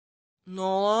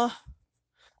Nola,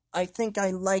 I think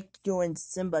I like you and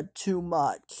Simba too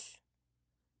much.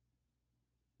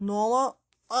 Nola,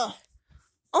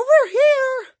 over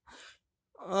here!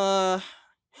 Another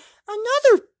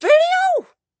video?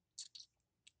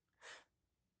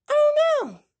 Oh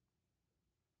no!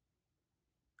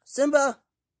 Simba,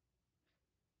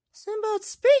 Simba,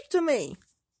 speak to me!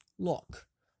 Look,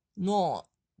 no,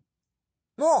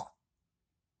 no,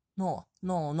 no.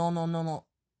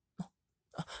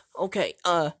 Okay,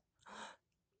 do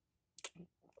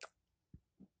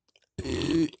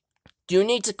you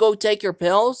need to go take your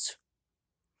pills?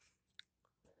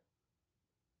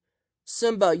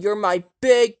 Simba, you're my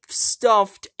big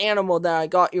stuffed animal that I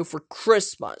got you for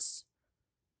Christmas.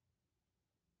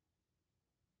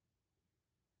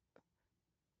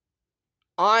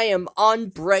 I am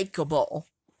unbreakable.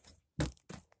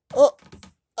 Oh,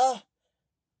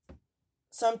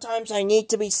 sometimes I need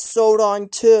to be sewed on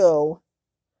too.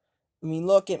 I mean,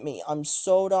 look at me. I'm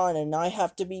sewed on and I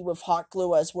have to be with hot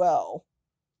glue as well.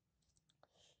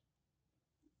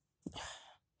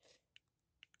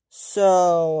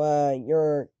 So,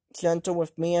 you're gentle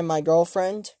with me and my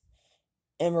girlfriend?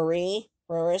 And Marie,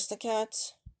 for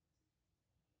Aristocats?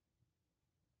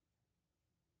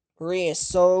 Marie is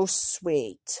so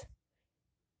sweet.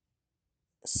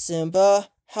 Simba,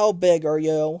 how big are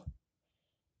you?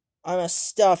 I'm a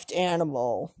stuffed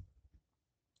animal.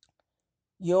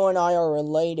 You and I are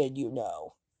related, you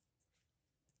know.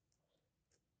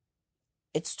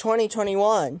 It's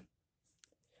 2021.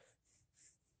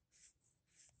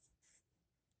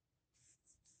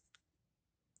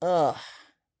 Ugh.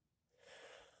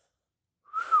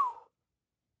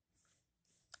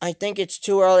 I think it's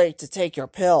too early to take your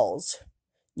pills.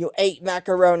 You ate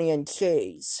macaroni and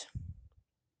cheese.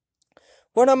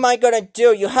 What am I gonna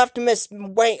do? You have to miss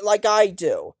weight like I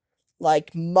do.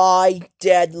 Like my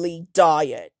deadly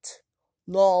diet.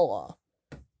 Nala.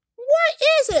 What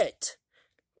is it?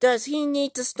 Does he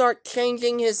need to start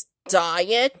changing his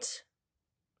diet?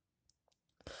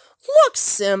 Look,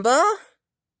 Simba.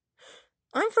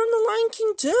 I'm from the Lion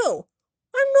King too.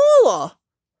 I'm Nala.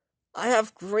 I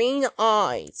have green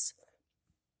eyes.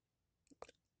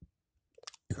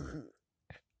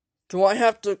 Do I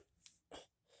have to...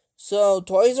 So,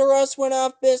 Toys R Us went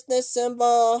out of business,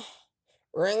 Simba.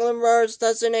 Ringling Birds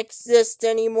doesn't exist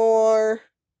anymore.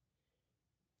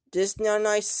 Disney on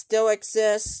Ice still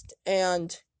exists.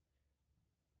 And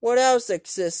what else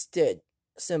existed,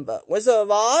 Simba? Wizard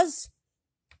of Oz?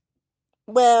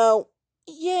 Well,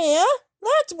 yeah,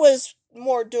 that was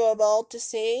more doable to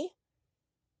see.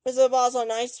 Wizard of Oz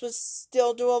on Ice was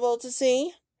still doable to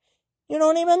see. You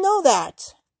don't even know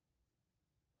that.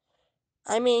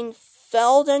 I mean,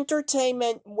 Feld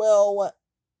Entertainment will,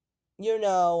 you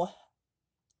know.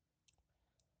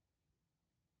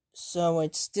 So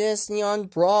it's Disney on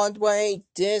Broadway,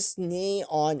 Disney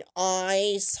on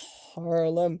Ice,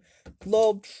 Harlem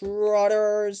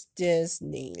Globetrotters,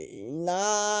 Disney Live,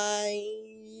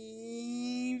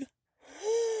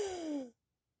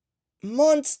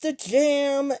 Monster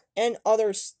Jam, and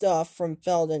other stuff from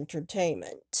Feld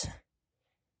Entertainment.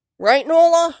 Right,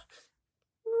 Nola?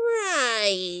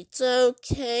 Right,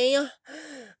 okay.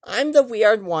 I'm the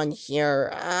weird one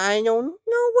here. I don't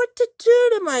know what to do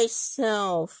to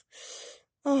myself.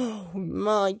 Oh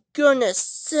my goodness,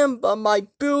 Simba, my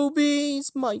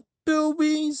boobies.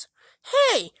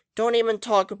 Hey, don't even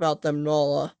talk about them,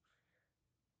 Nola.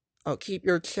 Oh, keep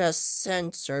your chest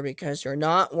censored because you're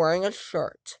not wearing a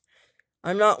shirt.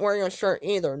 I'm not wearing a shirt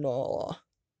either, Nola.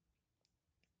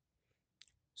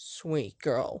 Sweet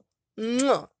girl.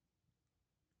 Mwah.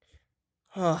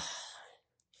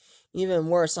 Even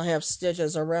worse, I have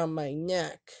stitches around my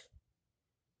neck.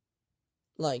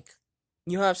 Like,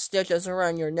 you have stitches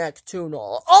around your neck too,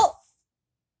 Nola. Oh!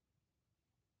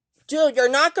 Dude, you're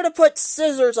not gonna put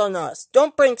scissors on us.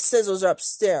 Don't bring scissors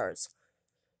upstairs.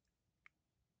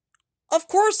 Of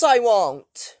course I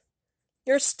won't.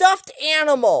 You're stuffed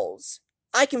animals.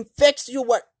 I can fix you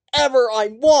whatever I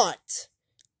want.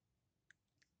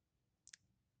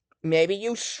 Maybe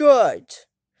you should.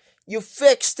 You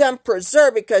fixed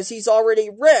Preserve because he's already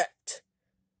ripped.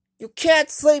 You can't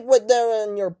sleep with them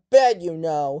in your bed, you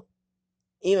know.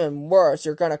 Even worse,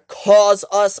 you're gonna cause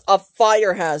us a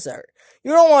fire hazard.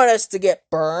 You don't want us to get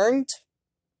burned.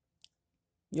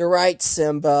 You're right,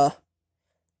 Simba.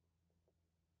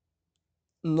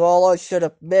 Nala should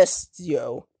have missed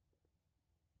you.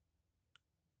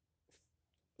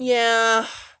 Yeah.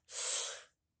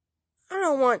 I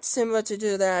don't want Simba to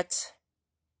do that.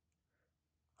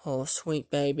 Oh,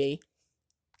 sweet baby.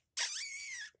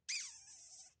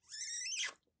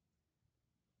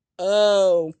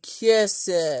 Oh,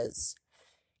 kisses.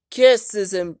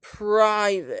 kisses in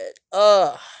private.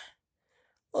 Ugh.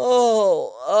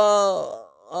 Oh, oh,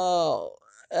 oh,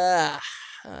 ah.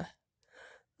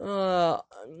 Uh,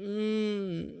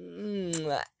 mm,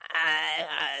 mm,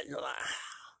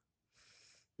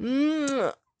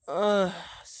 mm, uh,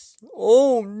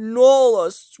 oh,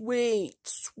 Nola, sweet,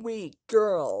 sweet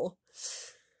girl.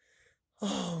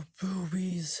 Oh,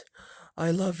 boobies. I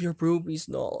love your boobies,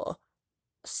 Nola.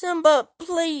 Simba,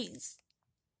 please.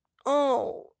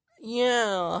 Oh,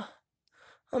 yeah.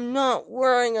 I'm not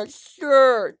wearing a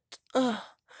shirt.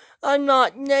 I'm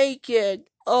not naked.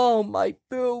 Oh, my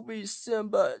boobies,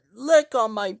 Simba. Lick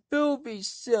on my boobies,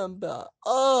 Simba.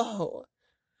 Oh.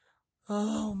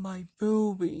 Oh, my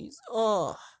boobies.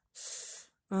 Oh.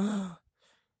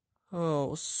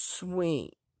 Oh,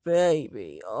 sweet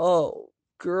baby. Oh,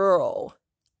 girl.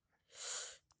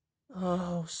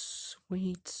 Oh,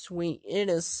 sweet, sweet,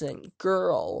 innocent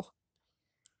girl.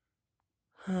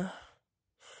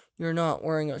 You're not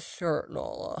wearing a shirt,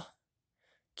 Nola.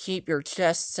 Keep your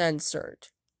chest censored.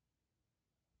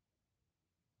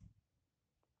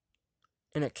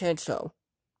 In a kid show.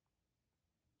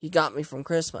 He got me from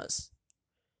Christmas.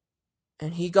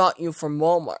 And he got you from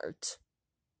Walmart.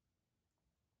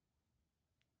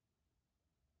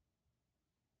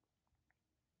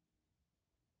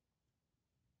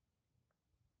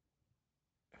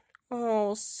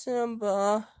 Oh,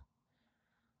 Simba.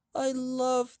 I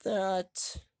love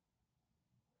that.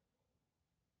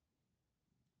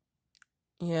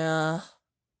 Yeah.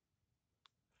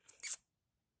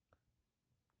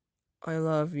 I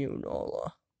love you,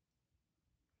 Nola.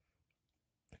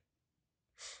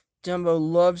 Dumbo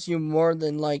loves you more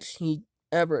than like he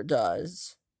ever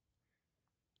does.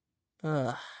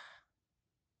 Ugh.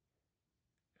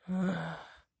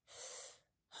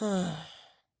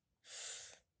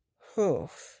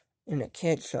 In a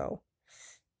kid show,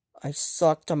 I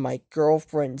sucked on my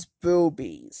girlfriend's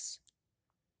boobies.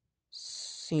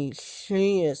 See,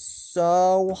 she is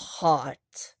so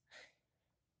hot.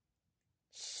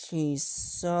 She's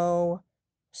so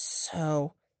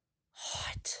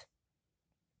hot.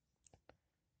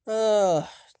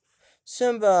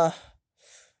 Simba,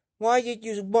 why did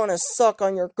you want to suck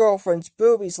on your girlfriend's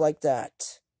boobies like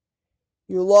that?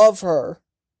 You love her.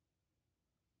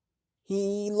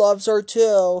 He loves her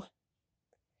too.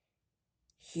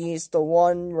 He's the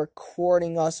one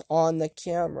recording us on the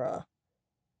camera.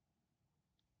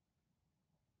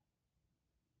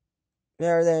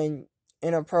 Better than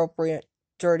inappropriate,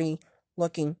 dirty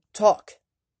looking talk.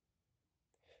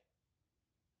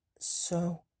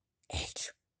 So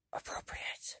age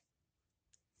appropriate.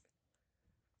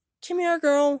 Come here,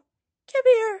 girl. Come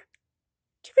here.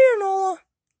 Come here, Nola.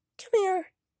 Come here.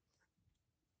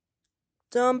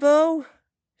 Dumbo?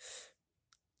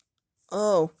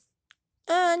 Oh.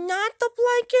 Not the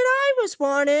blanket I was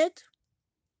wanted.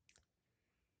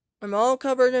 I'm all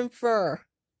covered in fur.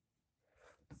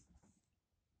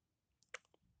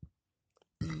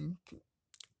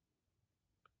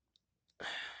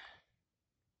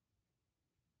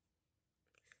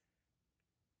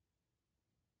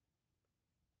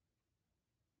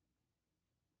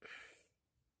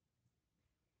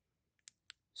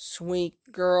 Sweet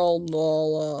girl,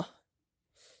 Nola.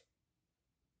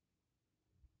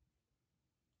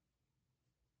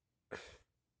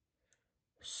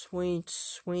 Sweet,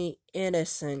 sweet,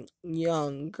 innocent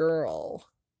young girl.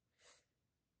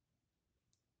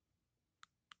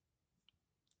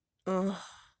 Ugh.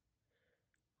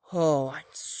 Oh, I'm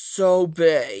so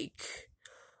big.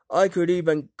 I could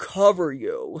even cover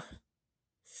you.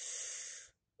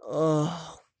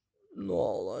 Oh,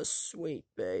 Nola, sweet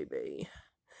baby.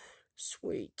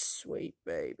 Sweet, sweet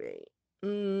baby.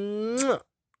 Mwah.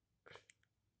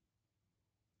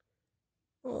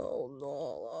 Oh,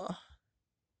 Nola.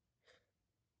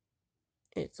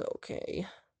 It's okay.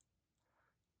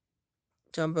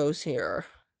 Dumbo's here.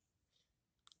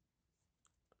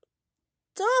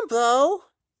 Dumbo?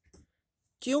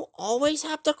 Do you always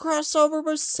have to cross over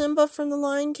with Simba from the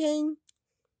Lion King?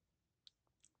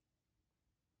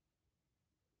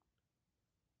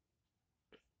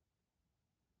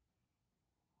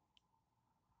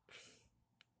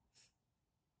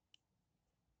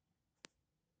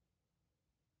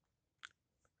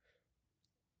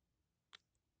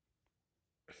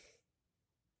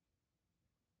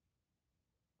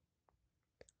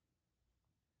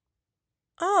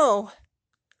 Oh.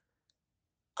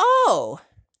 Oh.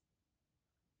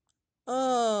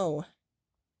 Oh.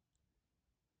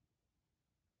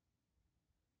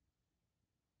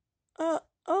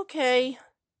 Okay.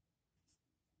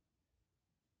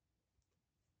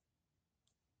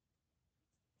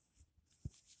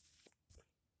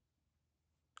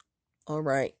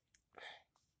 Alright.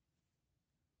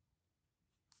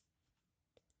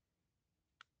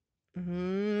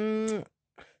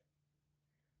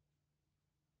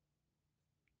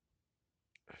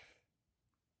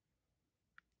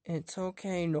 It's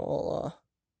okay, Nala.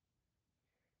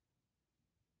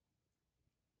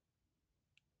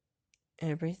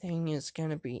 Everything is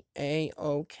gonna be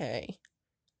A-okay.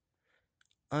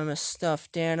 I'm a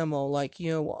stuffed animal like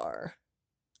you are.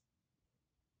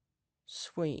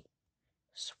 Sweet,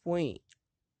 sweet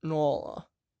Nala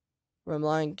from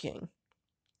Lion King.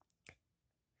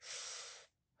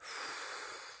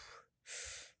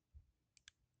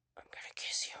 I'm gonna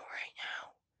kiss you right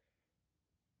now.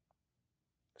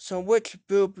 So which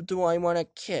boob do I want to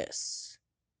kiss?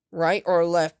 Right or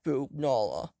left boob,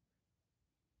 Nala?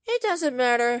 It doesn't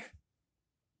matter.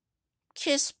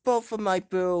 Kiss both of my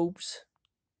boobs.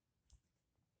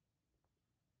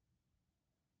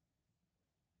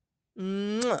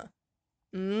 Mwah.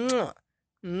 Mwah.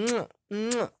 Mwah.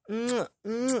 Mwah. Mwah.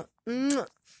 Mwah. Mwah.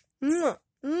 Mwah.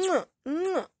 Mwah.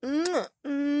 Mwah. Mwah.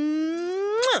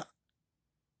 Mwah.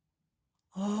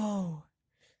 Oh,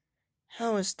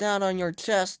 how is that on your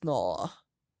chest, Nala?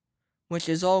 Which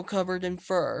is all covered in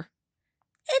fur.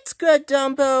 It's good,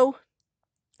 Dumbo.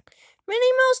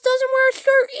 Minnie Mouse doesn't wear a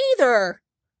shirt either.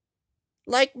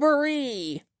 Like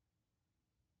Marie.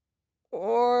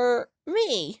 Or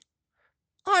me.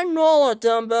 I'm Nala,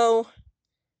 Dumbo.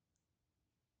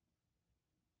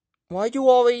 Why do you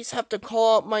always have to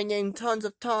call out my name tons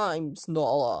of times,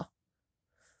 Nala?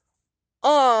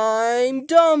 I'm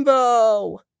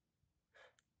Dumbo!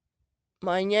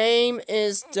 My name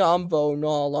is Dumbo,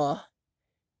 Nala.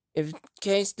 In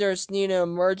case there's needed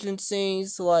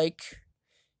emergencies, like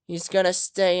he's gonna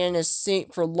stay in his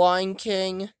seat for Lion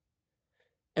King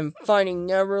and Finding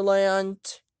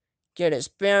Neverland, get his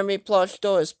Bambi plush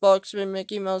doll, his Bugsman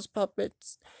Mickey Mouse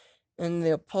puppets, and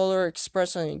the Polar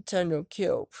Express on Nintendo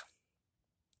Cube.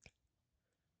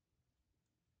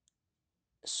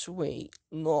 Sweet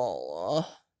Nala.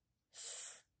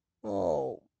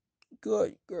 Oh,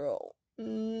 good girl.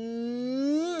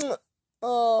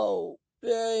 Oh,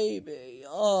 baby.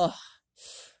 Oh,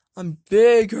 I'm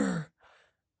bigger.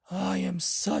 I am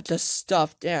such a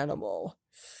stuffed animal.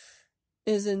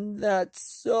 Isn't that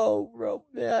so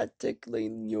romantically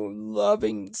you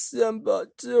loving Simba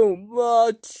too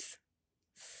much?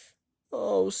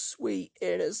 Oh, sweet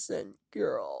innocent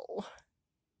girl.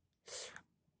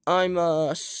 I'm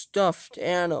a stuffed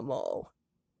animal.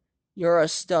 You're a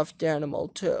stuffed animal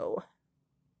too.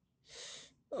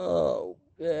 Oh,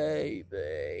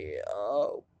 baby.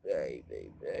 Oh,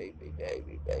 baby, baby,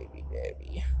 baby, baby,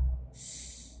 baby.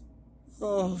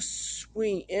 Oh,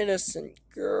 sweet innocent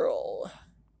girl.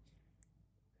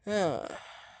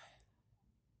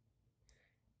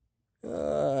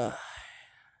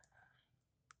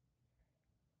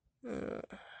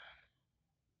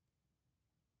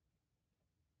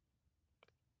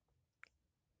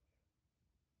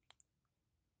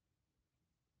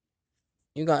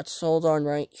 You got sold on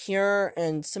right here,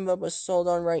 and Simba was sold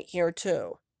on right here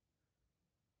too.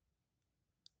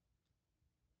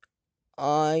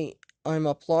 I'm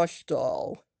a plush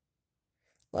doll,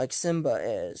 like Simba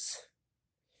is.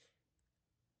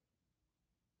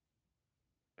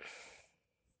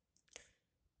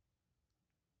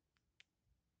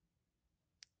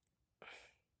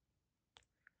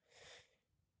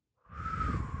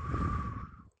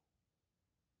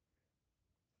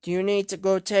 Do you need to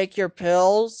go take your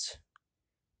pills?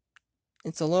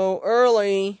 It's a little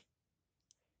early.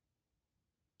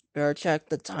 Better check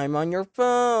the time on your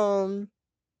phone.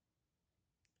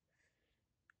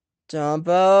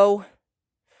 Dumbo?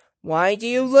 Why do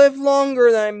you live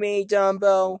longer than me,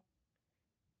 Dumbo?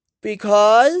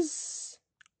 Because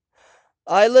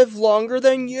I live longer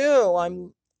than you.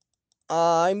 I'm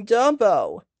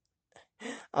Dumbo.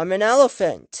 I'm an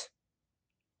elephant.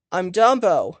 I'm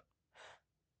Dumbo.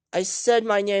 I said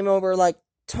my name over like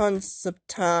tons of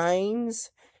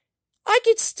times. I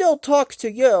could still talk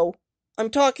to you. I'm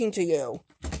talking to you.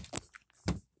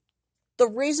 The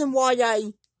reason why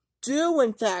I do,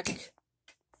 in fact,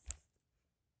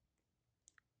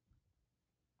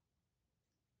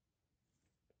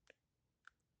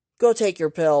 go take your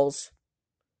pills.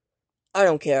 I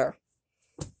don't care.